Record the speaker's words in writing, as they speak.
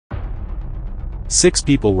6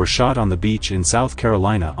 people were shot on the beach in South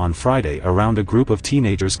Carolina on Friday around a group of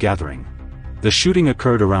teenagers gathering. The shooting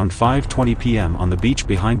occurred around 5:20 p.m. on the beach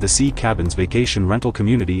behind the Sea Cabins vacation rental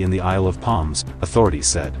community in the Isle of Palms, authorities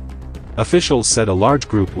said. Officials said a large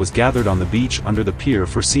group was gathered on the beach under the pier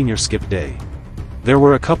for Senior Skip Day. There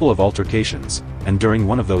were a couple of altercations, and during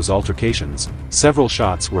one of those altercations, several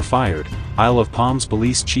shots were fired, Isle of Palms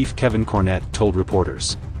Police Chief Kevin Cornett told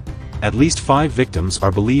reporters. At least 5 victims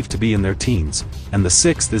are believed to be in their teens, and the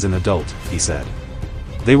 6th is an adult, he said.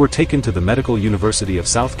 They were taken to the Medical University of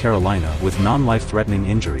South Carolina with non-life-threatening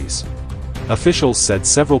injuries. Officials said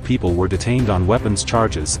several people were detained on weapons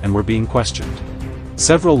charges and were being questioned.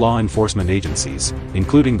 Several law enforcement agencies,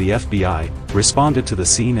 including the FBI, responded to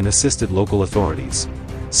the scene and assisted local authorities.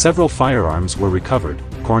 Several firearms were recovered,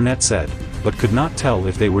 Cornett said, but could not tell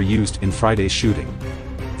if they were used in Friday's shooting.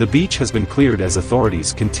 The beach has been cleared as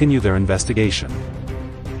authorities continue their investigation.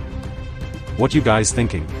 What you guys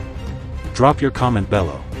thinking? Drop your comment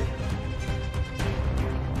below.